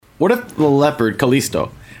what if the leopard,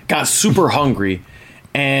 Callisto, got super hungry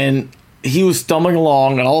and he was stumbling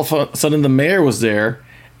along and all of a sudden the mayor was there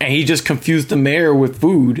and he just confused the mayor with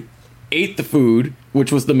food, ate the food,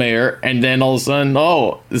 which was the mayor, and then all of a sudden,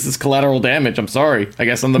 oh, this is collateral damage. I'm sorry. I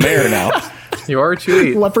guess I'm the mayor now. You are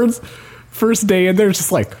Chewie. Leopard's first day in there,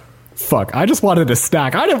 just like, fuck, I just wanted a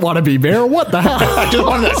snack. I didn't want to be mayor. What the hell? I just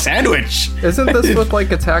wanted a sandwich. Isn't this what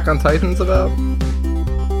like Attack on Titan's about?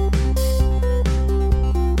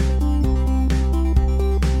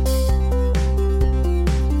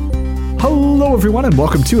 Hello, everyone, and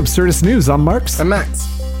welcome to Absurdist News. I'm Marks. And Max.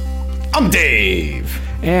 I'm Dave.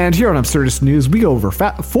 And here on Absurdist News, we go over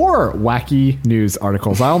 4 wacky news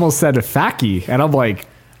articles. I almost said facky, and I'm like,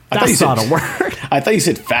 that's not a word. I thought you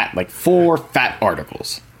said fat, like 4 fat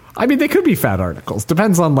articles. I mean, they could be fat articles.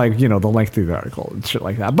 Depends on, like, you know, the length of the article and shit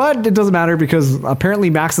like that. But it doesn't matter because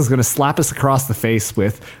apparently Max is going to slap us across the face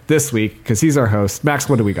with this week because he's our host. Max,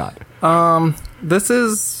 what do we got? This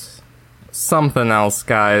is something else,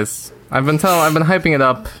 guys. I've been hyping it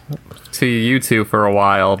up to you two for a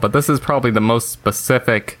while, but this is probably the most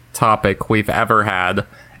specific topic we've ever had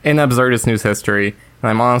in Absurdist News history. And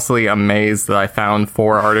I'm honestly amazed that I found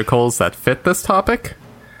 4 articles that fit this topic.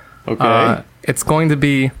 Okay. It's going to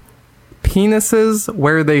be penises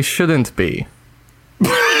where they shouldn't be.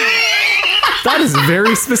 That is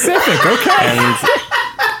very specific. Okay.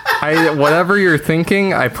 And whatever you're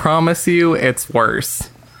thinking, I promise you it's worse.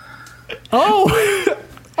 Oh,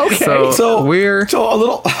 okay. So a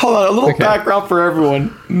little Okay. background for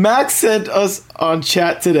everyone. Max sent us on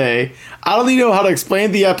chat today. I don't even know how to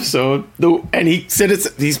explain the episode, and he said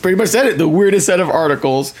he's pretty much said it. The weirdest set of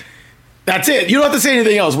articles. That's it. You don't have to say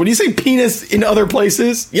anything else. When you say penis in other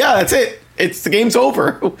places, yeah, that's it. The game's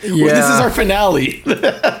over. Yeah. This is our finale.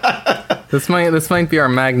 This might be our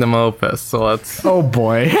magnum opus. So Oh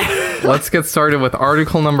boy. let's get started with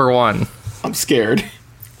article number 1. I'm scared.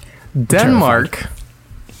 Denmark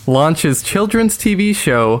launches children's TV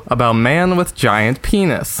show about man with giant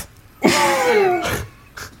penis.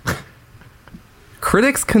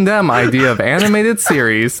 Critics condemn idea of animated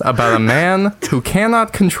series about a man who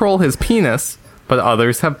cannot control his penis, but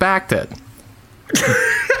others have backed it.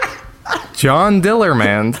 John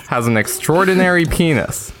Dillermand has an extraordinary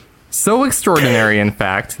penis. So extraordinary, in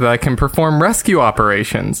fact, that it can perform rescue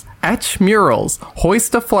operations, etch murals,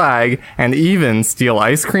 hoist a flag, and even steal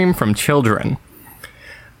ice cream from children.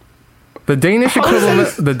 The Danish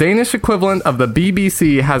equivalent of the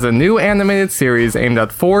BBC has a new animated series aimed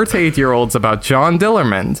at 4 to 8-year-olds about John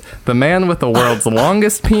Dillermand, the man with the world's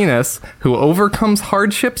longest penis who overcomes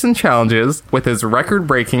hardships and challenges with his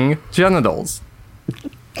record-breaking genitals.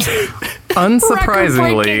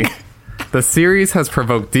 Unsurprisingly, the series has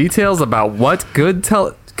provoked details about what good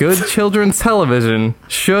children's television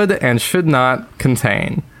should and should not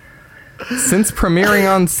contain. Since premiering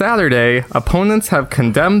on Saturday, opponents have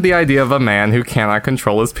condemned the idea of a man who cannot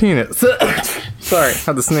control his penis. Sorry,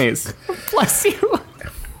 had to sneeze. Bless you.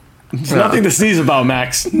 There's nothing to sneeze about,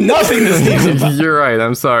 Max. Nothing to sneeze about. You're right,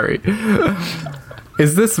 I'm sorry.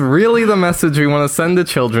 Is this really the message we want to send to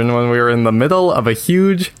children when we are in the middle of a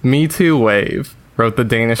huge Me Too wave? Wrote the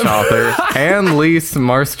Danish author Anne-Lise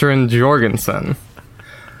Marstrand Jorgensen.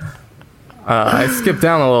 I skipped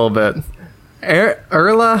down a little bit.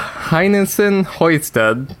 Erla Heinesen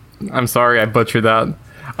Hoisted, I'm sorry I butchered that,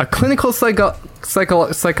 a clinical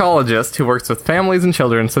psychologist who works with families and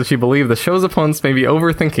children, said she believed the show's opponents may be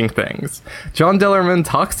overthinking things. John Dillermand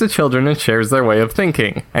talks to children and shares their way of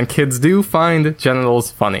thinking, and kids do find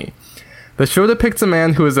genitals funny. The show depicts a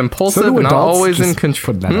man who is impulsive and not always in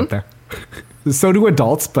control. Putting that out there. So do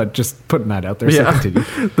adults, but just putting that out there. So continue.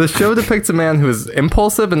 The show depicts a man who is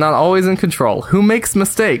impulsive and not always in control, who makes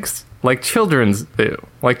mistakes. Like children do.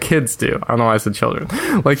 Like kids do. I don't know why I said children.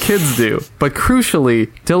 Like kids do. But crucially,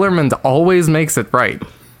 Dillermand always makes it right.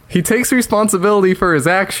 He takes responsibility for his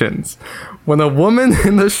actions. When a woman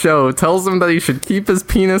in the show tells him that he should keep his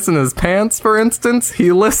penis in his pants, for instance,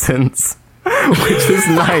 he listens. Which is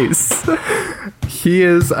nice. He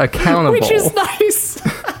is accountable. Which is nice.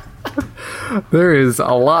 There is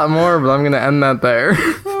a lot more, but I'm going to end that there.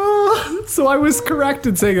 So I was correct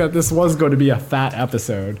in saying that this was going to be a fat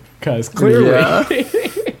episode, because clearly. Yeah.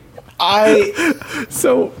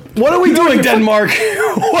 So what are we doing, Denmark?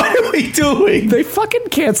 What are we doing? they fucking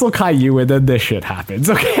cancel Caillou and then this shit happens,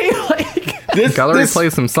 okay? Like, Gotta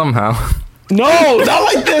replace him somehow. No,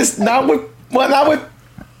 not like this. Not with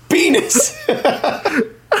penis.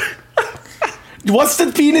 What's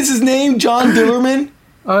the penis's name? John Dillermand?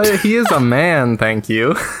 He is a man, thank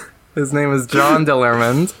you. His name is John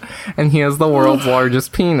Dillermand, and he has the world's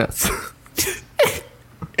largest penis.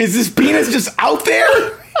 Is this penis just out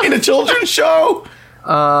there? in a children's show?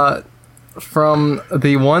 From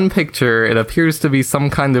the one picture, it appears to be some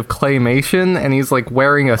kind of claymation, and he's like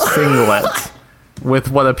wearing a singlet with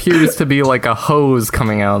what appears to be like a hose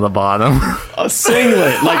coming out of the bottom. A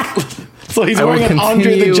singlet, like so he's I will wearing an Andre the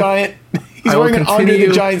continue- Giant. He's I will wearing an Andre the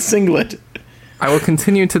continue- Giant singlet. I will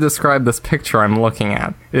continue to describe this picture I'm looking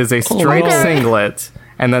at. It is a striped Okay. singlet,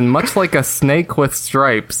 and then much like a snake with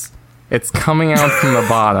stripes, it's coming out from the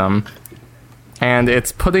bottom, and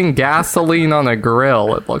it's putting gasoline on a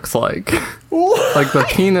grill, it looks like. Like the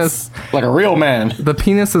penis... Like a real man. The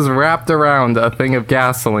penis is wrapped around a thing of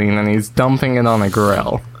gasoline, and he's dumping it on a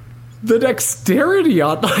grill. The dexterity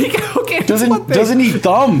on like okay, it's one thing. Doesn't need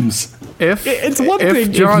thumbs. It's one thing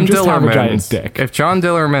if John you just have a giant Dillerman, dick. if John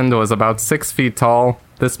Dillerman was about 6 feet tall,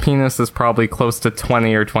 this penis is probably close to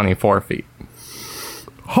 20 or 24 feet.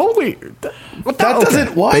 Holy, That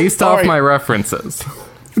doesn't what? Based All off right. my references.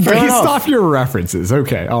 based enough. off your references.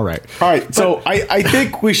 Okay, all right. All right, so I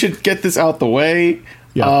think we should get this out the way.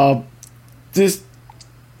 Yeah. This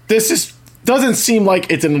is doesn't seem like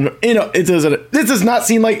it's this does not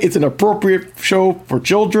seem like it's an appropriate show for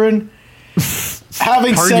children.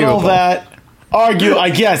 Having said all Arguable. that, I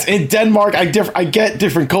guess in Denmark I get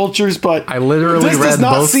different cultures, but I literally this does read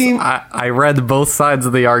not both. seem. I read both sides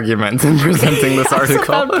of the argument in presenting this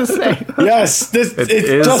article. About to say. Yes, it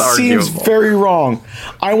is just seems arguable. very wrong.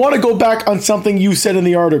 I want to go back on something you said in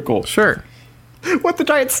the article. Sure. What, the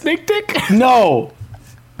giant snake dick? No,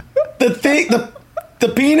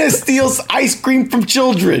 the penis steals ice cream from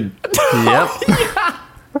children. Yep.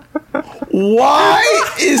 Why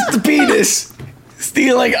is the penis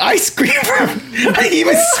stealing ice cream from?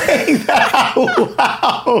 Even saying that out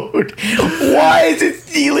loud. Why is it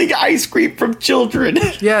stealing ice cream from children?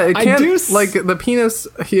 Yeah, it I can't do like the penis.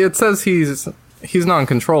 It says he's not in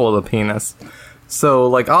control of the penis. So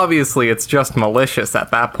like obviously it's just malicious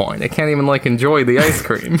at that point. It can't even like enjoy the ice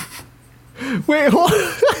cream. Wait, hold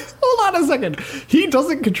on a second. He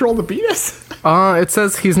doesn't control the penis? It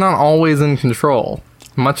says he's not always in control,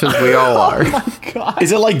 much as we all are.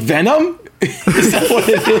 Is it like Venom? Is that what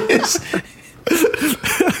it is?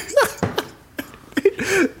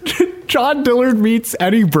 John Dillard meets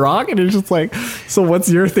Eddie Brock, and it's just like, so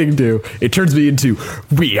what's your thing do? It turns me into,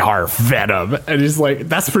 we are Venom. And he's like,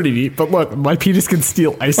 that's pretty neat, but look, my penis can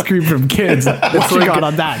steal ice cream from kids. What you got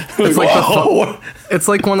on that? It's like Whoa. it's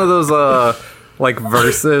like one of those like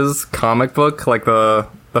versus comic book, like the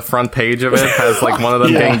front page of it has like one of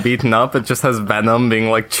them Yeah. getting beaten up. It just has Venom being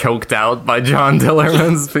like choked out by John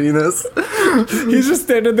Dillerman's penis. He's just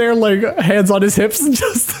standing there, like, hands on his hips, and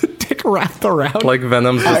just dick wrapped around. Like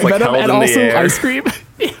Venom's just like Venom held and in the also air. ice cream.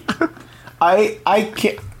 I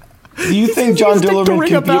can't. Do you think John Stick to Dillerman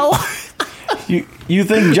ring a can bell. you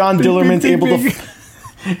think John Dillerman's bing, able bing.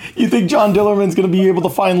 to? You think John Dillerman's going to be able to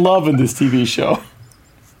find love in this TV show?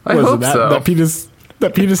 I Listen, hope that, so.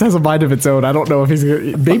 that penis has a mind of its own. I don't know if he's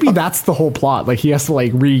gonna, maybe that's the whole plot. Like, he has to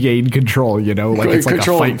like regain control, you know? Like, it's like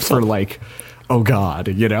Control a fight himself. for like, oh god,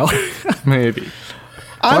 you know? Maybe.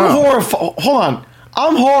 I'm horrified. Hold on.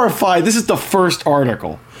 I'm horrified. This is the first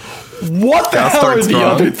article. What the Gotta hell start are the strong.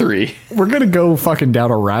 other three? We're gonna go fucking down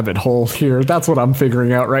a rabbit hole here. That's what I'm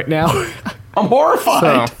figuring out right now. I'm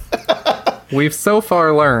horrified. So, we've so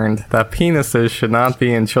far learned that penises should not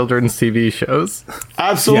be in children's TV shows.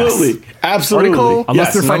 Absolutely. Yes. Absolutely. Article-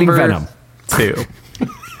 Unless they're fighting Number Venom. 2.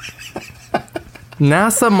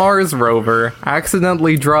 NASA Mars rover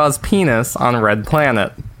accidentally draws penis on red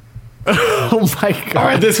planet. Oh my god. All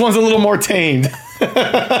right, this one's a little more tamed.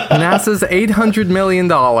 NASA's $800 million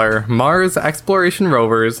Mars exploration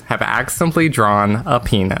rovers have accidentally drawn a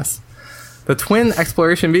penis. The twin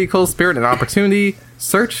exploration vehicles, Spirit and Opportunity,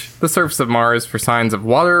 search the surface of Mars for signs of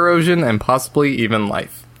water erosion and possibly even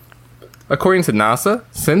life. According to NASA,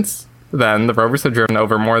 since then, the rovers have driven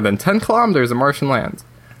over more than 10 kilometers of Martian land,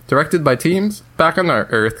 directed by teams back on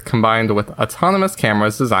Earth combined with autonomous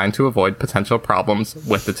cameras designed to avoid potential problems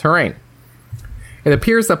with the terrain. It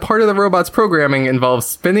appears that part of the robot's programming involves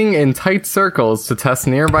spinning in tight circles to test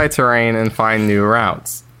nearby terrain and find new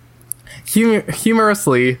routes.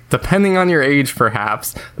 Humorously, depending on your age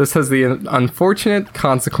perhaps, this has the unfortunate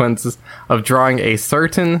consequences of drawing a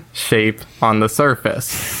certain shape on the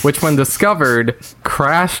surface, which when discovered,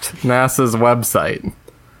 crashed NASA's website.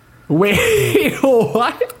 Wait,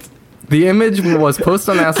 what? The image was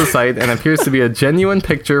posted on NASA's site and appears to be a genuine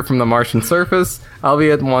picture from the Martian surface,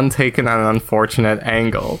 albeit one taken at an unfortunate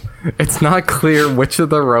angle. It's not clear which of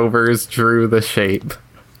the rovers drew the shape.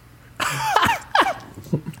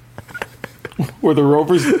 Were the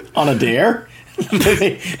rovers on a dare?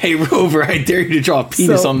 Hey, Rover, I dare you to draw a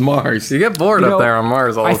penis So- on Mars. You get bored You up know, there on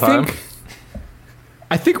Mars all the I time. think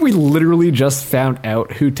I think we literally just found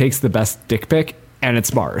out who takes the best dick pic, and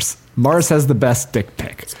it's Mars. Mars has the best dick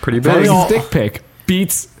pic. It's pretty big. Mars's dick pic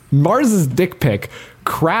beats Mars's dick pic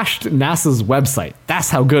crashed NASA's website. That's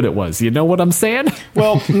how good it was. You know what I'm saying?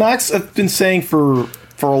 Well, Max has been saying for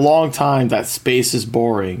a long time that space is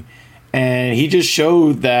boring, and he just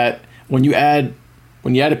showed that when you add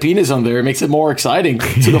a penis on there, it makes it more exciting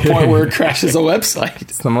to the point where it crashes a website.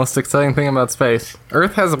 It's the most exciting thing about space.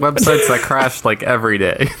 Earth has websites that crash like every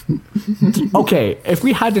day. Okay, if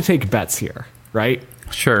we had to take bets here, right?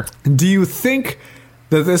 Sure. Do you think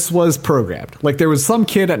that this was programmed? Like there was some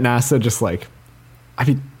kid at NASA just like, I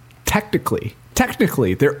mean, technically,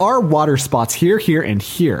 there are water spots here, here, and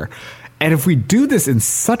here. And if we do this in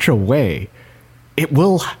such a way, it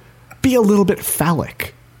will be a little bit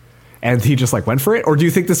phallic. And he just like went for it? Or do you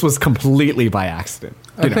think this was completely by accident?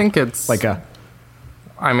 I think it's like a...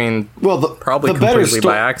 I mean, Well, probably the better completely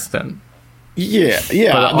by accident. Yeah.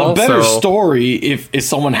 But The better also- story if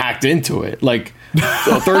someone hacked into it. Like a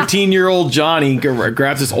 13-year-old Johnny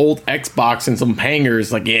grabs his old Xbox and some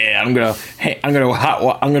hangers. Like, yeah, I'm gonna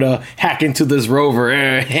hack into this rover.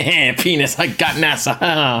 Penis. I got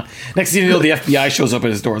NASA. Next thing you know, the FBI shows up at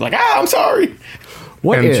his door. Like, I'm sorry.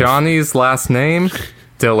 What And if? Johnny's last name,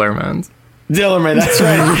 Dillerman. Dillerman, that's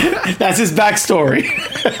right. That's his backstory.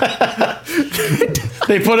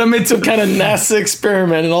 They put him in some kind of NASA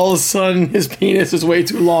experiment, and all of a sudden, his penis is way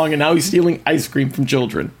too long, and now he's stealing ice cream from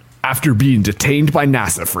children. After being detained by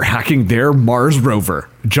NASA for hacking their Mars rover,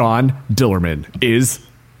 John Dillerman is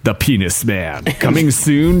the Penis Man. Coming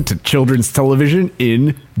soon to children's television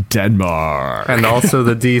in Denmark. And also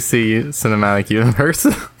the DC cinematic universe.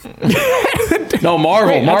 No,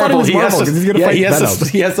 Marvel. Wait, I thought it Marvel. was Marvel, 'cause he's gonna fight Venom.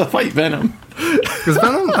 He has to fight Venom. Is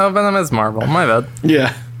Venom? Oh, Venom is Marvel. My bad.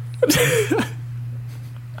 Yeah.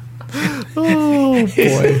 Oh,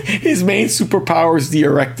 boy. His main superpower is the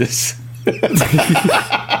Erectus.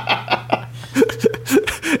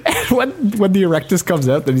 when the Erectus comes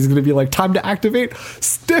out, then he's going to be like, time to activate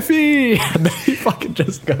Stiffy! And then he fucking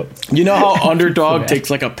just goes. You know how Underdog takes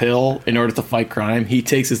like a pill in order to fight crime? He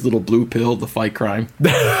takes his little blue pill to fight crime.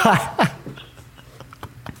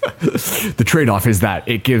 The trade-off is that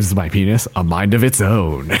it gives my penis a mind of its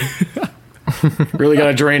own. Really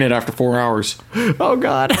gotta drain it after 4 hours. Oh,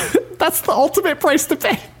 God. That's the ultimate price to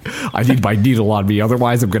pay. I need my needle on me,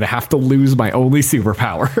 otherwise I'm going to have to lose my only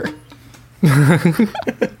superpower.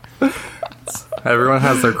 Everyone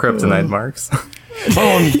has their kryptonite marks.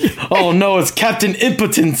 Oh no, it's Captain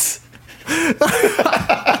Impotence.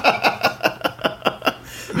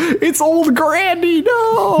 It's old Grandy,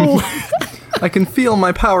 no! I can feel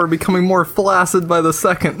my power becoming more flaccid by the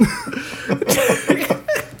second.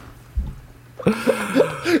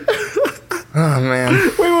 Oh, man.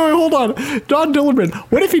 Wait, hold on. John Dillerman,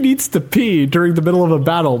 what if he needs to pee during the middle of a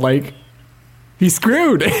battle? Like, he's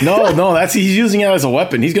screwed. No, he's using it as a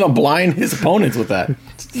weapon. He's gonna blind his opponents with that.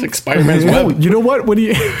 It's like Spider-Man's web. You know what? When he...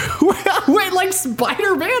 Wait, like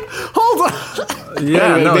Spider-Man? Hold on.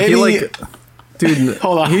 Yeah, Wait, no, he maybe- like... Dude,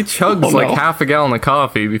 Hold on. he chugs Oh, like no. half a gallon of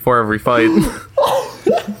coffee before every fight.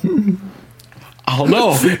 Oh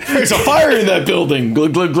no, there's a fire in that building.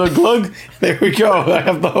 Glug, glug, glug, glug. There we go. I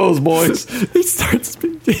have the hose, boys. He starts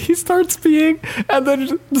peeing, and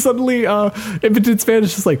then suddenly Impotence Man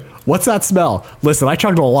is just like, what's that smell? Listen, I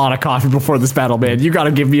chugged a lot of coffee before this battle, man. You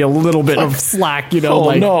gotta give me a little bit of slack, you know,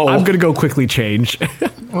 Oh, no. I'm gonna go quickly change.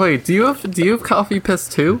 Wait, do you have coffee piss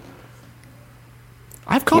too?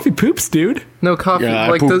 I have coffee poops, dude. No, coffee. Yeah, I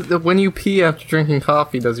like, poop. when you pee after drinking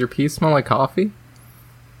coffee, does your pee smell like coffee?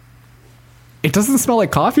 It doesn't smell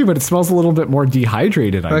like coffee, but it smells a little bit more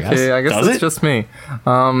dehydrated, I guess. Okay, I guess Does it's it? just me.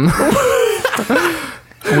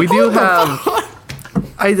 We do have...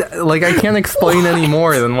 I can't explain any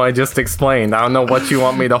more than what I just explained. I don't know what you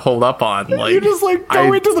want me to hold up on. Like, You just like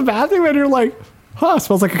go into the bathroom and you're like, huh,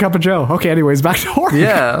 smells like a cup of joe. Okay, anyways, back to work.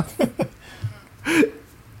 Yeah.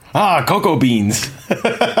 Cocoa beans.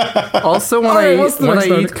 Also, when Alright, what's the I next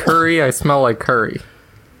eat article? curry, I smell like curry.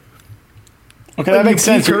 Okay, that makes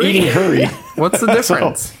sense. You're curry? eating curry. What's the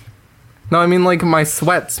difference? No, I mean, like, my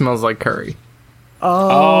sweat smells like curry.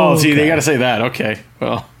 Oh, see, they gotta say that. Okay,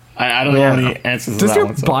 well, I don't know any answers to Does that your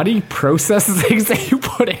one. So. body process things that you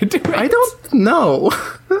put into it? I don't know.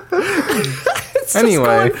 It's just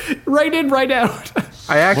Anyway. going right in, right out.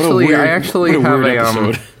 I actually what a have weird a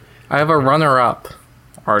episode. I have a runner-up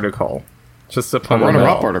article. Just to put in the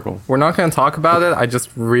runner-up middle. article. We're not going to talk about it. I just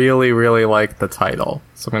really, really like the title,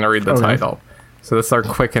 so I'm going to read the Okay. title. So this is our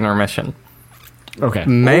quick intermission. Okay. Oh,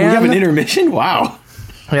 we Man, have an intermission. Wow.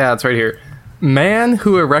 yeah, it's right here. Man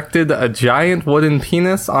who erected a giant wooden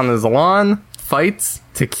penis on his lawn fights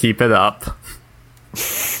to keep it up.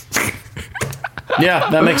 Yeah,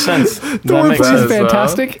 that makes sense. The That makes wordplay sense. is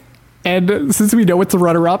fantastic. And since we know it's a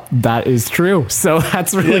runner-up, that is true. So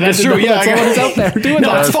that's really good That's to true. know Yeah, that someone is out there doing no,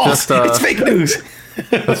 that. it's false. just, it's fake news.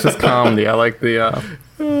 That's just comedy. I like I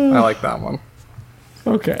like that one.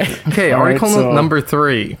 Okay. Okay, All right, article so- number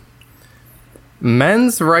 3.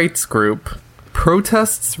 Men's rights group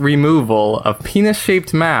protests removal of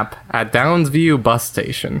penis-shaped map at Downsview bus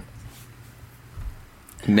station.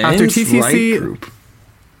 Men's TTC right group.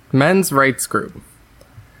 Men's rights group.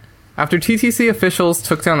 After TTC officials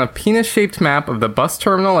took down a penis-shaped map of the bus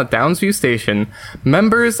terminal at Downsview Station,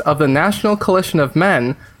 members of the National Coalition of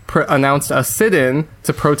Men announced a sit-in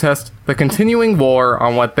to protest the continuing war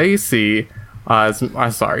on what they see as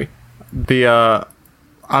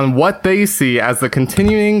on what they see as the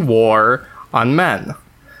continuing war on men.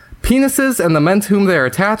 Penises and the men to whom they are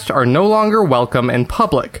attached are no longer welcome in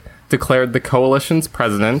public, declared the coalition's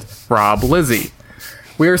president, Rob Lizzie.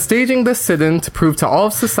 We are staging this sit-in to prove to all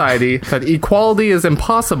of society that equality is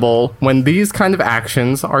impossible when these kind of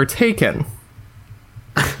actions are taken.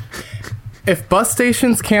 If bus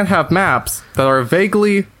stations can't have maps that are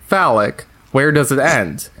vaguely phallic, where does it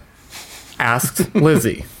end? Asked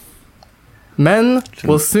Lizzie. Men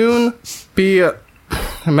will soon be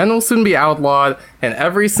outlawed in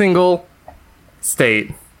every single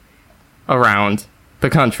state around the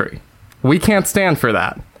country. We can't stand for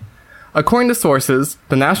that. According to sources,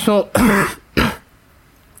 the national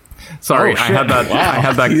Sorry, Oh, I shit. had that. Wow. I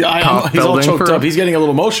had that He's all building choked for. up. He's getting a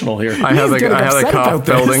little emotional here. I had getting a upset cough about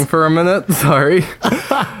this. building for a minute. Sorry.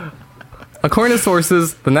 According to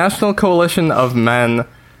sources, the National Coalition of Men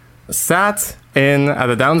sat in at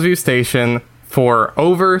the Downsview station for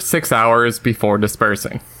over 6 hours before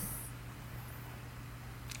dispersing.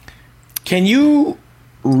 Can you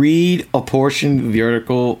read a portion of the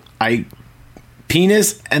article?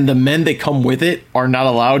 Penis and the men that come with it are not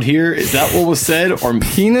allowed here. Is that what was said? Or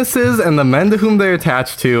Penises and the men to whom they're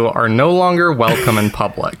attached to are no longer welcome in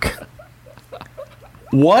public.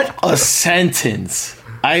 what a sentence!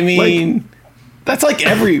 I mean, that's like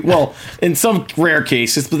well, in some rare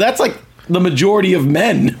cases, but that's like the majority of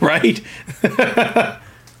men, right?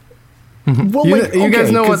 Well, You, like, you guys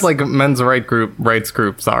okay, know what 'cause- like men's rights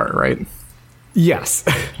groups are, right? Yes.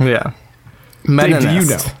 Yeah. Dave, do you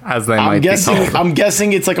Meninist, know? as they might be called. I'm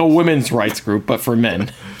guessing it's like a women's rights group, but for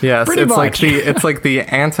men. Yes, Pretty it's like much. it's like the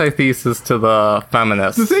antithesis to the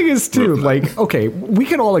feminists. The thing is, too, like, okay, we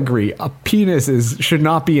can all agree a penis should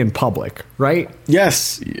not be in public, right?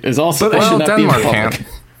 Yes, is also. But- they should Well, not be in Denmark public. can't.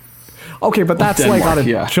 Okay, but that's Denmark, like on a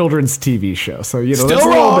yeah. children's TV show, so, you know, that's Still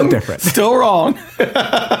a little wrong. bit different. Still wrong.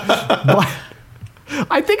 But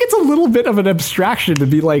I think it's a little bit of an abstraction to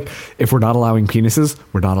be like, if we're not allowing penises,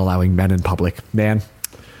 we're not allowing men in public. Man,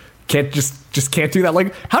 can't just can't do that.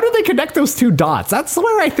 Like, how do they connect those two dots? That's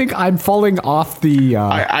where I think I'm falling off the.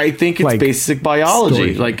 I think it's like, basic biology.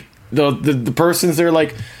 story. Like the persons they're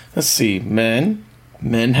like, let's see, men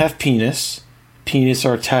have penis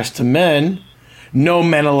are attached to men. No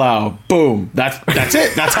men allowed. Boom. That's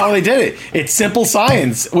it. That's how they did it. It's simple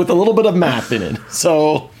science with a little bit of math in it.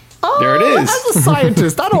 So there it is. As a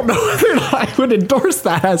scientist, I don't know whether or not I would endorse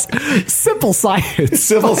that as simple science.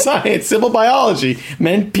 Simple science, simple biology.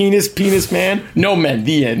 Men, penis, man. No men.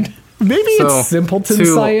 The end. Maybe So, it's simpleton to-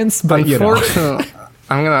 science, but you know. unfortunately,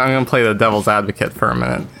 I'm gonna play the devil's advocate for a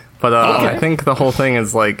minute, but Okay. I think the whole thing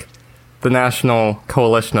is like the National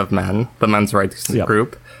Coalition of Men, the men's rights Yep.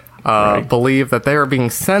 group, Right. believe that they are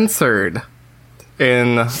being censored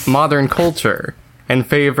in modern culture in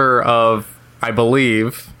favor of, I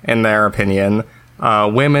believe, in their opinion,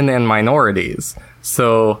 women and minorities.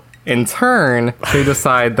 So, in turn, they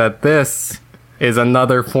decide that this is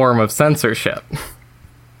another form of censorship.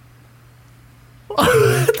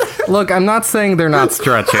 Look, I'm not saying they're not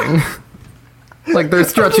stretching. Like they're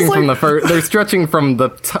stretching like- from they're stretching from the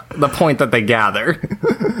point that they gather.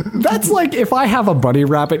 That's like if I have a bunny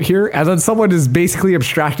rabbit here, and then someone is basically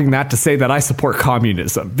abstracting that to say that I support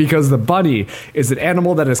communism because the bunny is an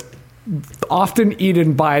animal that is often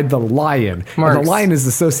eaten by the lion, and Marx. the lion is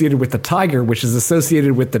associated with the tiger, which is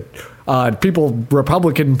associated with the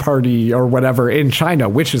Republican Party or whatever in China,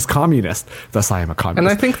 which is communist. Thus, I am a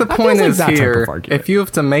communist. And I think the That point feels like is that type here, of argument. if you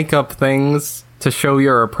have to make up things to show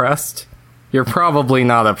you're oppressed, you're probably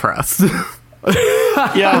not oppressed.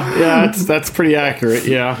 Yeah, that's pretty accurate.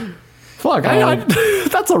 Yeah. Fuck,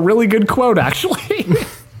 that's a really good quote, actually.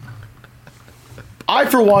 I,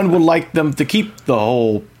 for one, would like them to keep the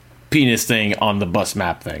whole penis thing on the bus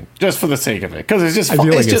map thing, just for the sake of it, because it's just. I feel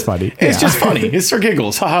like it's just funny. It's Yeah. just funny. It's for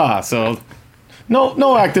giggles, haha. So,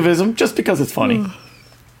 no activism, just because it's funny.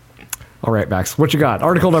 All right, Max, what you got?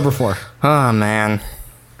 Article number 4. Oh, man.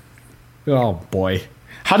 Oh, boy.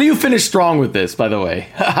 How do you finish strong with this, by the way?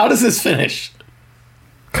 How does this finish?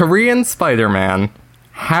 Korean Spider-Man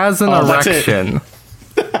has an that's it. erection.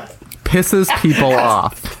 Pisses people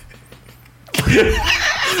off.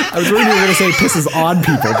 I was worried you were going to say pisses on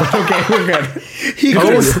people, but okay, we're good. He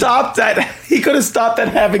could have stopped that. He could have stopped at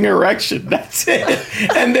having erection. That's it.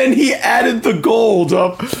 And then he added the gold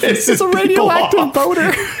up. It's It's a radioactive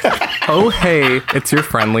boner. Oh, hey, it's your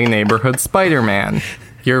friendly neighborhood Spider-Man.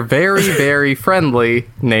 Your very, very friendly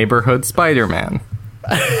neighborhood Spider-Man.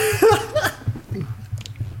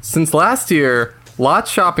 Since last year, Lot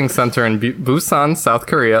Shopping Center in Busan, South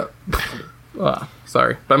Korea.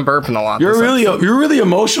 Sorry, been burping a lot. You're really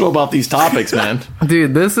emotional about these topics, man.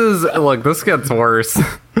 Dude, this gets worse.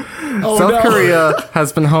 South Korea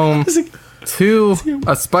has been home to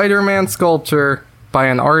a Spider-Man sculpture by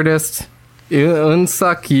an artist, Eun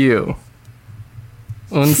Suk-yu.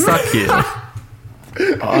 Eun Suk-yu.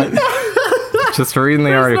 Just reading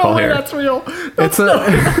the article here. That's real. That's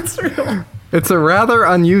real. It's a rather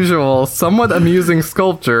unusual, somewhat amusing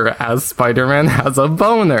sculpture as Spider-Man has a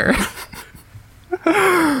boner.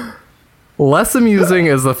 Less amusing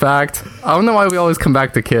is the fact, I don't know why we always come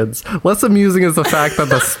back to kids. Less amusing is the fact that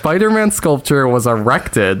the Spider-Man sculpture was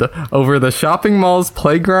erected over the shopping mall's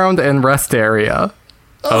playground and rest area.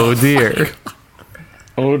 Oh dear.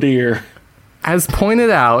 Oh dear. As pointed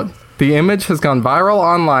out, the image has gone viral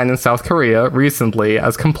online in South Korea recently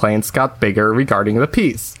as complaints got bigger regarding the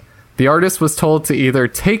piece. The artist was told to either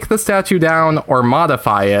take the statue down or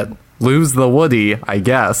modify it, lose the Woody, I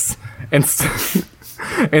guess.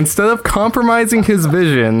 Instead of compromising his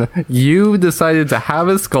vision, Yu decided to have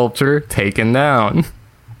his sculpture taken down.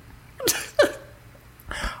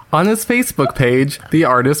 On his Facebook page, the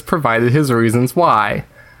artist provided his reasons why.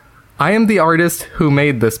 I am the artist who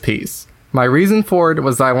made this piece. My reason for it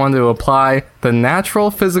was I wanted to apply the natural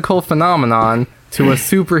physical phenomenon to a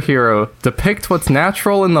superhero, depict what's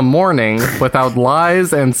natural in the morning without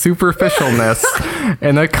lies and superficialness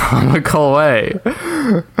in a comical way.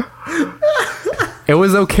 It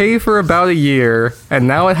was okay for about a year, and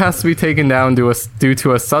now it has to be taken down due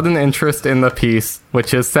to a sudden interest in the piece,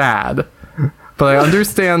 which is sad. But I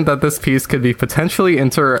understand that this piece could be potentially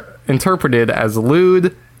interpreted as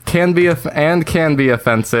lewd, can be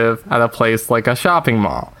offensive at a place like a shopping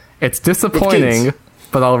mall. It's disappointing,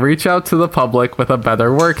 but I'll reach out to the public with a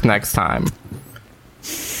better work next time.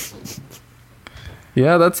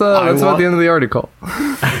 Yeah, that's about the end of the article.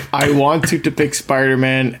 I want to depict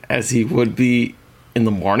Spider-Man as he would be in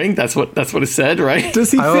the morning. That's what it said, right?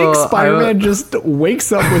 Does he think Spider-Man just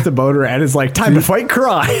wakes up with a boner and is like, time to fight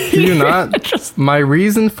crime? Do you not? My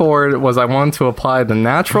reason for it was I wanted to apply the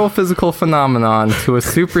natural physical phenomenon to a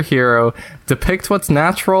superhero, depict what's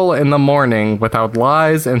natural in the morning without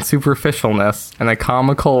lies and superficialness in a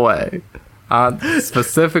comical way.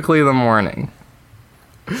 Specifically the morning.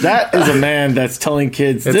 That is a man that's telling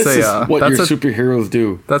kids this is what your superheroes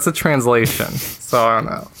do. That's a translation, so I don't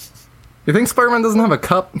know. You think Spider-Man doesn't have a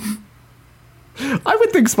cup? I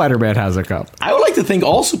would think Spider-Man has a cup. I would like to think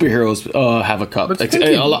all superheroes have a cup. I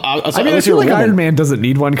feel like Iron Man doesn't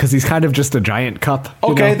need one because he's kind of just a giant cup.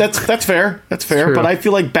 Okay, that's fair. That's fair. True. But I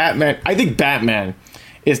feel like Batman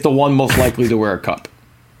is the one most likely to wear a cup.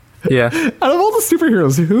 Yeah. Out of all the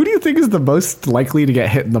superheroes, who do you think is the most likely to get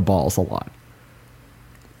hit in the balls a lot?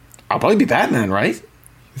 I'll probably be Batman, right?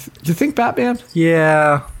 You think Batman?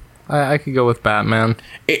 Yeah. I could go with Batman.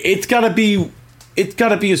 It's gotta be a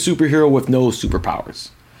superhero with no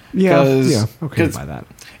superpowers. Yeah. Okay, by that.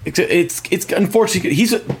 It's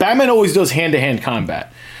unfortunately Batman always does hand-to-hand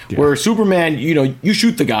combat. Yeah. Where Superman, you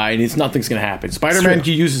shoot the guy and nothing's gonna happen. Spider-Man,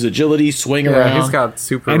 he uses agility, swing around. He's got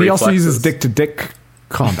super and reflexes. He also uses dick-to-dick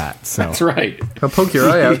combat. So that's right. He'll poke your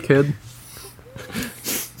eye out, kid.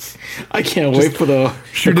 I can't wait for the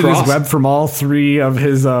shooting his web from all 3 of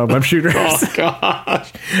his web shooters. Oh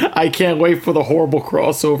gosh, I can't wait for the horrible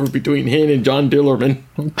crossover between him and John Dillerman.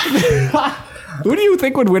 Who do you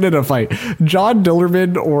think would win in a fight, John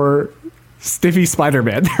Dillerman or Stiffy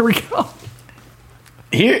Spider-Man? There we go.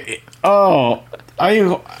 I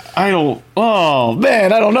don't. Oh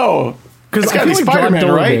man, I don't know. Because I feel like John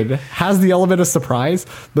Dillerman has the element of surprise,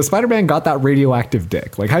 but Spider-Man got that radioactive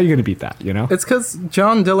dick. Like, how are you going to beat that, It's because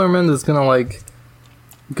John Dillerman is going to,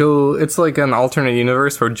 go... It's like an alternate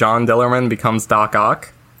universe where John Dillerman becomes Doc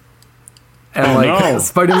Ock. And,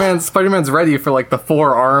 Spider-Man's ready for, the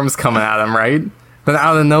 4 arms coming at him, right? Then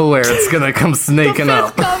out of nowhere, it's going to come snaking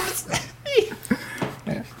up.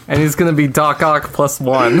 And he's going to be Doc Ock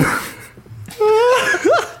 +1.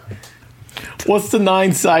 What's the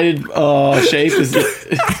 9-sided shape?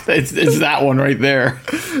 It's that one right there.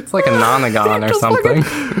 It's like a nonagon or Just something.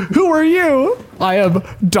 Who are you? I am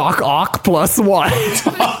Doc Ock plus one.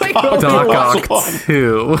 Doc Ock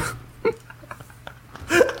 2.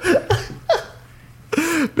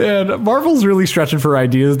 Man, Marvel's really stretching for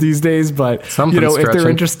ideas these days, but Something's if they're stretching.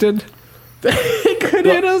 interested, they could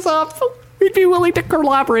hit us up. We'd be willing to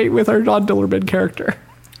collaborate with our John Dillerman character.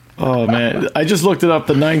 Oh man, I just looked it up.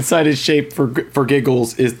 The 9-sided shape for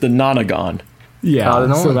giggles is the nonagon. Yeah, I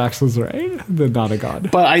don't so know. Max was right. The Nonagon.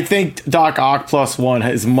 But I think Doc Ock plus one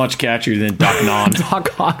is much catchier than Doc Non.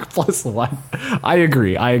 Doc Ock plus one. I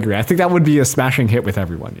agree. I think that would be a smashing hit with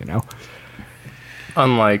everyone,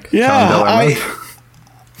 Unlike Yeah, John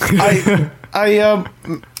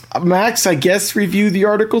Dillerman. Max, I guess review the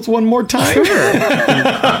articles one more time.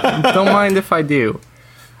 Don't mind if I do.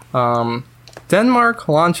 Denmark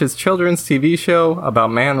launches children's TV show about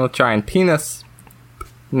man with giant penis.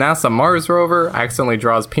 NASA Mars rover accidentally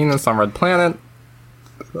draws penis on red planet.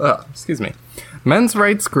 Excuse me. Men's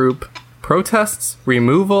rights group protests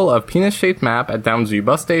removal of penis-shaped map at Downsview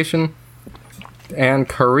bus station. And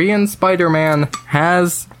Korean Spider-Man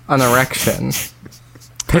has an erection.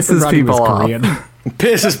 Pisses Forgot he was people off. Korean.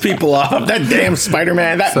 Pisses people off. That damn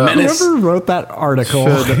Spider-Man. That menace. Whoever wrote that article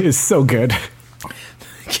is so good.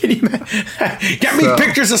 Can you get me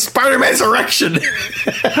pictures of Spider-Man's erection?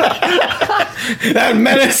 That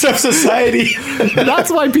menace of society. That's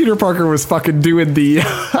why Peter Parker was fucking doing the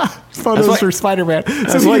photos why- for Spider-Man.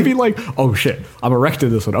 So why- he'd be like, "Oh shit, I'm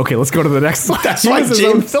erected this one. Okay, let's go to the next one." That's He why was his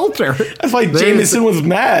own James- filter. That's why Jameson was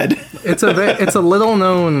mad. It's a little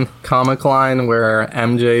known comic line where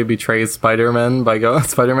MJ betrays Spider-Man by going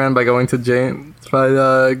to James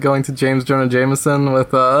Jonah Jameson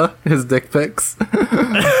with his dick pics.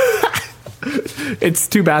 It's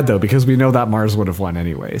too bad though because we know that Mars would have won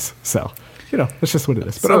anyways. So that's just what it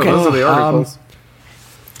is. But So okay, those are the articles.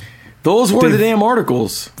 Those were the Dave- damn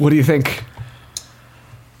articles. what do you think?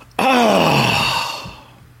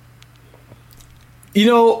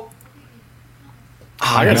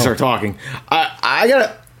 I gotta start talking. I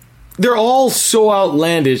gotta. They're all so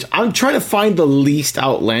outlandish. I'm trying to find the least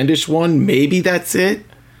outlandish one. Maybe that's it.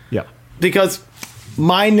 Yeah. Because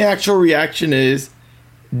my natural reaction is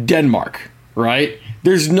Denmark, right?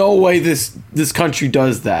 There's no way this country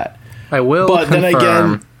does that. I will But confirm, then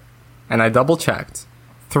again, and I double checked.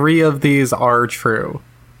 3 of these are true.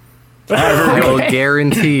 I will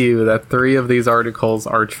guarantee you that 3 of these articles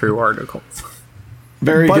are true articles.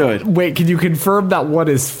 very But good. wait, can you confirm that one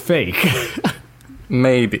is fake?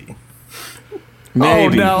 Maybe.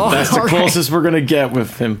 Maybe no. that's the All right. closest we're gonna get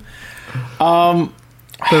with him.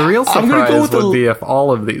 The real I'm gonna go surprise with the- would be if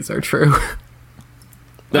all of these are true.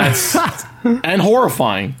 That's and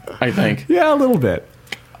horrifying. I think. Yeah, a little bit.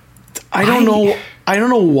 I don't know. I don't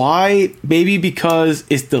know why. Maybe because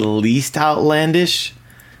it's the least outlandish.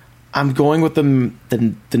 I'm going with the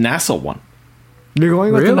NASA one. You're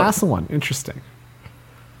going with Really? the NASA one. Interesting.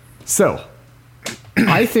 So,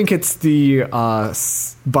 I think it's the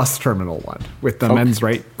bus terminal one with the men's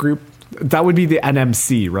right group. That would be the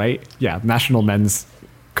NMC, right? Yeah, National Men's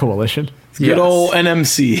Coalition. Good Yes. old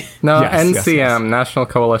NMC. No, Yes, yes, NCM, yes. National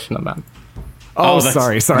Coalition of Men. Oh, that's-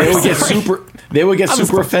 sorry. They would get sorry. super. They would get was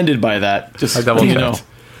super like- offended by that. Just I double you checked. know.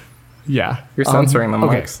 Yeah, You're censoring them,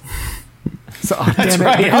 okay. Marks. So, oh, That's damn it,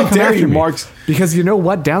 right. you're How gonna come dare after you, me. Marks? Because you know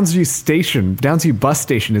what? Downsview bus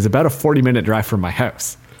station is about a 40-minute drive from my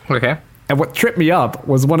house. Okay. And what tripped me up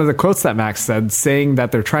was one of the quotes that Max said, saying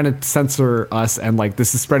that they're trying to censor us and like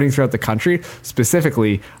this is spreading throughout the country,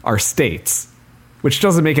 specifically our states, which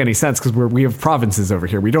doesn't make any sense because we have provinces over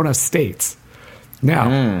here. We don't have states.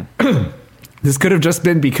 Now, this could have just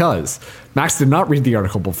been because Max did not read the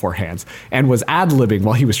article beforehand and was ad-libbing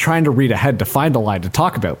while he was trying to read ahead to find a line to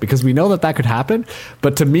talk about because we know that could happen.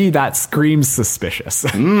 But to me, that screams suspicious.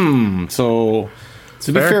 So,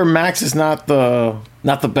 to be fair, Max is not the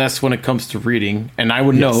best when it comes to reading, and I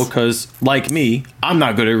would know Yes. because, like me, I'm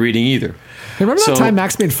not good at reading either. Remember that So- time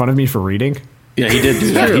Max made fun of me for reading? Yeah, he did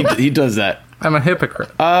do that. He does that. I'm a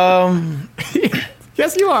hypocrite.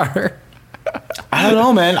 Yes, you are. I don't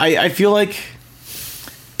know, man. I feel like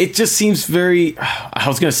it just seems very. I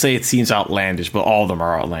was gonna say it seems outlandish, but all of them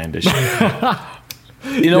are outlandish.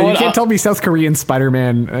 You know You what? can't tell me South Korean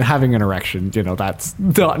Spider-Man having an erection. That's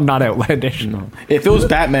not outlandish. If it was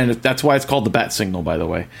Batman, that's why it's called the Bat Signal, by the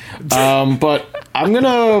way. But I'm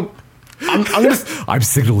gonna. I'm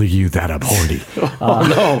signaling you that I'm horny.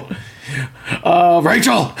 Oh no,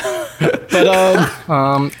 Rachel. But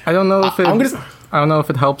I don't know if it. I'm gonna- I don't know if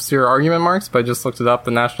it helps your argument, Marks, but I just looked it up.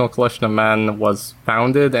 The National Coalition of Men was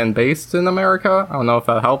founded and based in America. I don't know if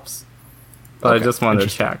that helps. but Okay, I just wanted to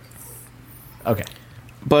interesting. check. Okay.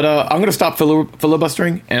 But I'm going to stop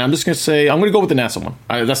filibustering, and I'm just going to say I'm going to go with the NASA one.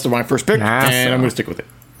 That's my first pick, NASA. and I'm going to stick with it.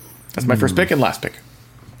 That's my first pick and last pick.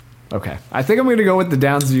 Okay. I think I'm going to go with the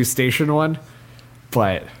Downsview Station one,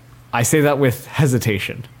 but I say that with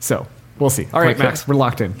hesitation. So we'll see. All right, Okay. Max, we're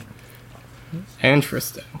locked in.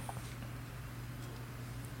 Interesting.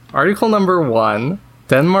 Article number 1.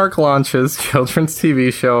 Denmark launches children's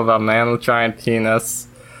TV show about man with giant penis.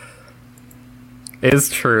 Is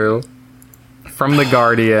true. From The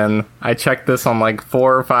Guardian. I checked this on like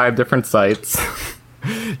 4 or 5 different sites.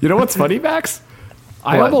 You know what's funny, Max?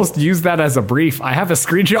 I What? almost used that as a brief. I have a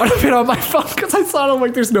screenshot of it on my phone because I saw it. I'm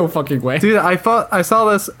like, there's no fucking way. Dude, I thought I saw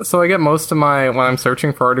this. So I get most of my when I'm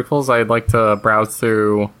searching for articles, I'd like to browse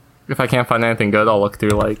through. If I can't find anything good, I'll look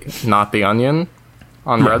through like Not the Onion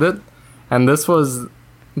on Reddit, and this was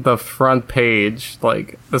the front page.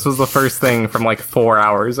 Like this was the first thing from like 4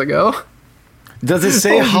 hours ago. Does it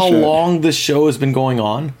say Holy how shit. long this show has been going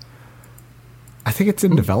on? I think it's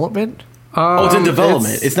in development. Oh, it's in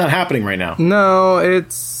development. it's- It's not happening right now. No,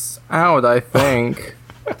 it's out. I think.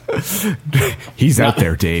 He's out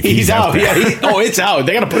there, Dave. He's out. Yeah. It's out.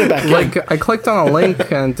 They got to put it back in. Like I clicked on a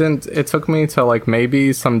link and it took me to like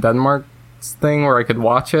maybe some Denmark thing where I could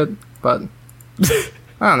watch it, but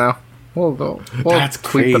I don't know. We'll That's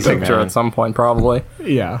tweet the crazy, picture man. at some point probably.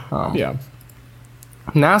 Yeah. Yeah.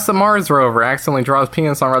 NASA Mars rover accidentally draws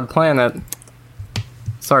penis on red planet.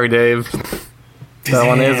 Sorry, Dave. That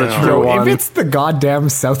one is a Damn. true Bro, one. if it's the goddamn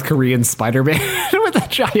South Korean Spider-Man with a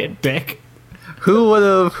giant dick. Who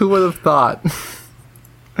would have thought?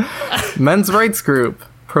 Men's rights group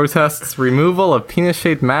protests removal of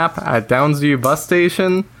penis-shaped map at Downsview bus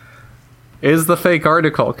station. Is the fake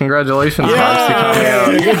article. Congratulations, Yeah,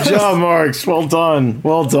 Marcy. good job, Marks. Well done.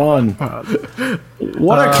 Well done.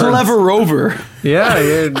 What a clever rover.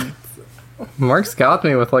 Yeah, Mark's got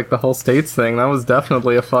me with like the whole states thing. That was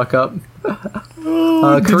definitely a fuck up.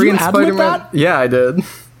 Korean ad-lib Spider-Man. that? Yeah, I did.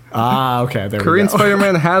 Ah, okay. There Korean we go.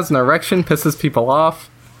 Spider-Man has an erection, pisses people off.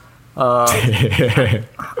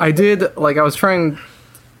 I did, like, I was trying.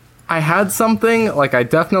 I had something, like, I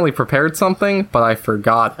definitely prepared something, but I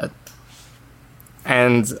forgot it.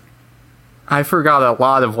 And I forgot a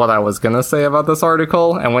lot of what I was gonna say about this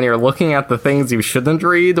article, and when you're looking at the things you shouldn't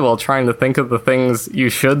read while trying to think of the things you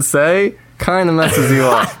should say, kind of messes you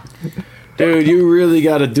up. Dude, you really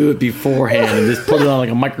got to do it beforehand and just put it on like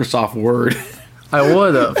a Microsoft Word. I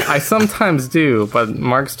would have. I sometimes do, but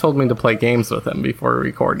Mark's told me to play games with him before we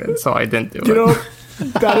recorded, so I didn't do it. You know,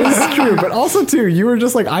 that is true. But also, too, you were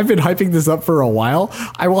just like, I've been hyping this up for a while.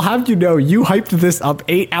 I will have you know, you hyped this up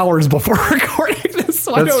 8 hours before recording this,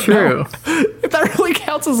 so I That's don't know true. if that really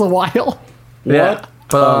counts as a while. Yeah, What?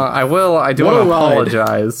 but I do what want to a ride.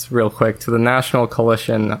 apologize real quick to the National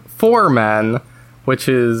Coalition for Men, which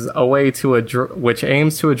is a way to which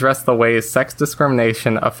aims to address the ways sex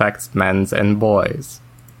discrimination affects men's and boys.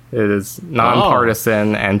 It is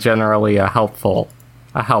nonpartisan and generally a helpful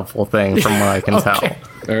thing from what I can tell.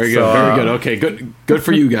 Very good. So, Very good. Okay, good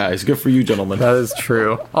for you guys. Good for you, gentlemen. That is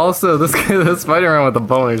true. Also, this Spider-Man with the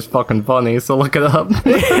boner is fucking funny, so look it up.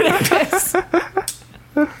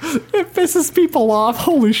 It pisses people off.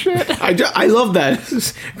 Holy shit. I love that.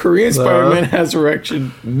 Korean Spider-Man has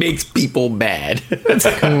erection, makes people bad.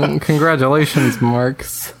 Congratulations,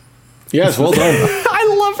 Marks. Yes, well done.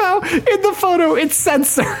 I love how in the photo it's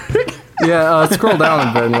censored. Yeah, scroll down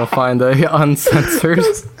a bit and you'll find a uncensored.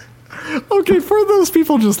 Okay, for those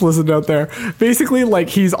people just listening out there, basically, like,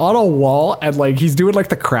 he's on a wall and, like, he's doing, like,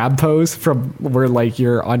 the crab pose from where, like,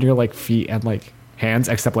 you're on your, like, feet and, like, hands,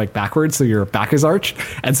 except, like, backwards, so your back is arched.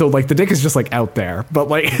 And so, like, the dick is just, like, out there. But,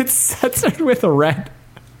 like, it's censored with a red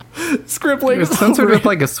scribbling. It's censored with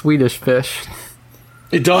like a Swedish fish.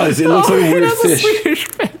 It does. It looks like a weird fish. Swedish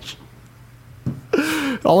fish.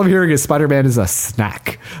 All I'm hearing is Spider-Man is a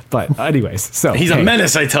snack. But anyways, so He's a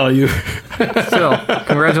menace, I tell you. Still,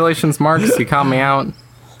 congratulations, Marks. You caught me out.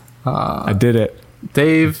 I did it.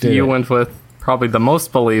 Dave, you it. went with probably the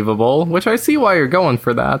most believable, which I see why you're going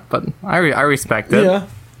for that, but I respect it. Yeah.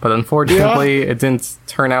 But unfortunately, it didn't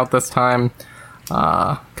turn out this time.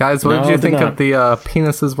 Guys, what No, did you it did think not. of the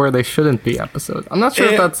penises where they shouldn't be episode? I'm not sure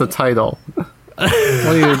if It- that's the title.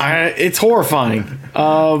 What do you, It's horrifying.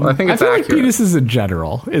 I think I it's feel like accurate. penises in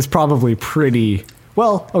general is probably pretty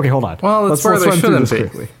well. Okay, hold on. Well, it's where they run through shouldn't this be.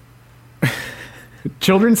 quickly.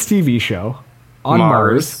 Children's TV show on Mars.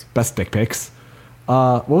 Mars. Best dick pics.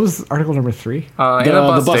 What was article number 3? In a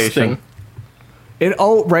bus station. In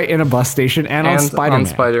a bus station and on And Spider-Man. on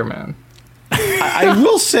Spider-Man. I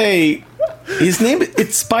will say, his name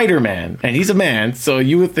it's Spider-Man, and he's a man, so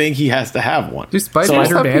you would think he has to have one. Do spiders So- have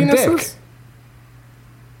Spider-Man penises? dick.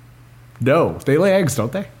 No, they lay eggs,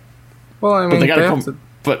 don't they? Well, I mean, But they gotta have come. to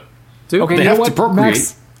But do. Okay, They you know have to what?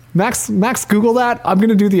 procreate. Max, Google that. I'm going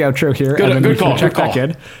to do the outro here, Good- and then good you can call, check good back call.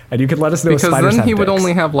 in, and you can let us know if Because spiders then he have would dicks.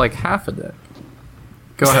 only have like half a dick.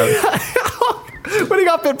 Go ahead. When he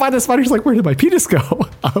got bit by the spider, he's like, "Where did my penis go?"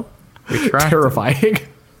 Oh, Retracted. terrifying.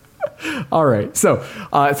 All right, so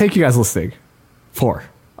thank you guys listening for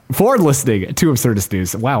listening to Absurdist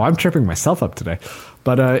News. Wow, I'm tripping myself up today.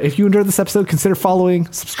 But if you enjoyed this episode, consider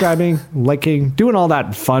following, subscribing, liking, doing all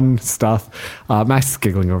that fun stuff. Max is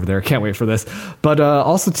giggling over there. Can't wait for this. But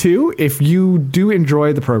also, too, if you do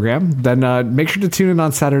enjoy the program, then make sure to tune in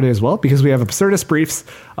on Saturday as well, because we have Absurdist Briefs.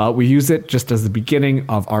 We use it just as the beginning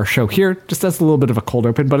of our show here, just as a little bit of a cold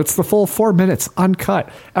open, but it's the full 4 minutes, uncut,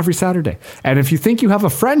 every Saturday. And if you think you have a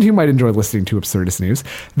friend who might enjoy listening to Absurdist News,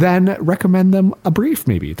 then recommend them a brief,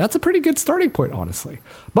 maybe. That's a pretty good starting point, honestly.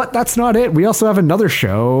 But that's not it. We also have another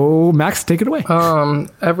show. Max, take it away.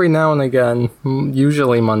 Every now and again,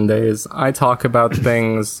 usually Mondays, I talk about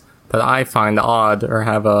things that I find odd or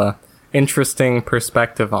have a interesting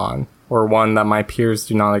perspective on, or one that my peers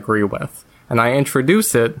do not agree with. And I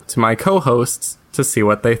introduce it to my co-hosts to see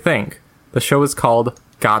what they think. The show is called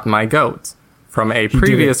Got My Goat, from a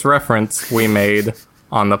previous reference we made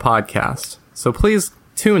on the podcast. So please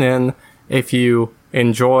tune in if you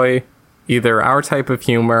enjoy either our type of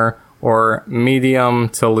humor or medium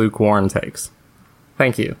to lukewarm takes.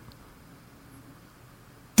 Thank you.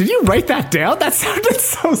 Did you write that down? That sounded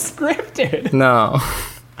so scripted. No.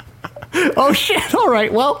 Oh, shit. All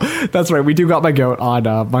right. Well, that's right. We do Got My Goat on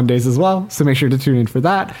Mondays as well. So make sure to tune in for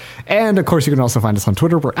that. And of course, you can also find us on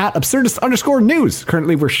Twitter. We're at absurdist_news.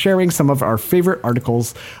 Currently, we're sharing some of our favorite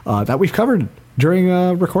articles that we've covered during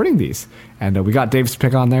recording these. And we got Dave's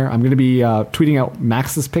pick on there. I'm going to be tweeting out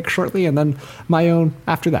Max's pick shortly and then my own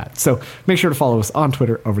after that. So make sure to follow us on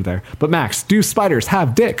Twitter over there. But Max, do spiders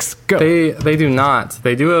have dicks? Go. They do not.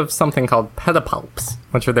 They do have something called pedipalps,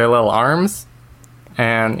 which are their little arms.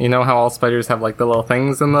 And you know how all spiders have like the little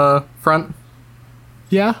things in the front?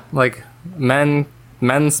 Yeah. Like men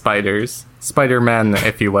spiders, spider-men,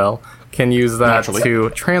 if you will, can use that Naturally. to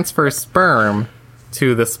transfer sperm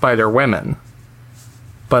to the spider women.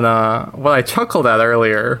 But what I chuckled at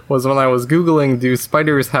earlier was when I was Googling, do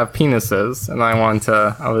spiders have penises? And I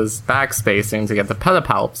was backspacing to get the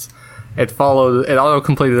pedipalps. It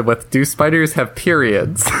auto-completed with, do spiders have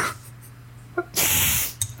periods?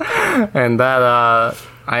 And that,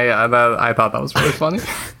 I thought that was really funny.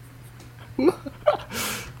 well,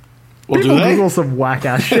 People do they? Google some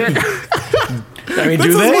whack-ass shit. I mean, This do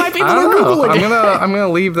is they? why people I are don't know. Googling it. I'm gonna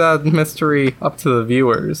leave that mystery up to the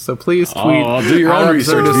viewers. So please tweet Oh, do your at own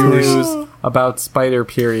research, Absurdist viewers. News about spider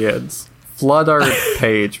periods. Flood our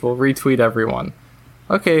page. We'll retweet everyone.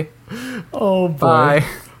 Okay. Oh, boy. Bye.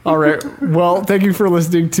 All right. Well, thank you for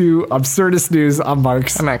listening to Absurdist News. I'm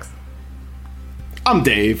Marks. I'm X. I'm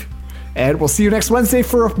Dave. And we'll see you next Wednesday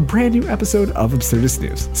for a brand new episode of Absurdist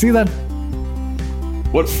News. See you then.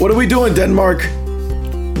 What are we doing, Denmark?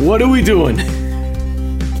 What are we doing?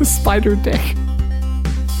 The spider dick.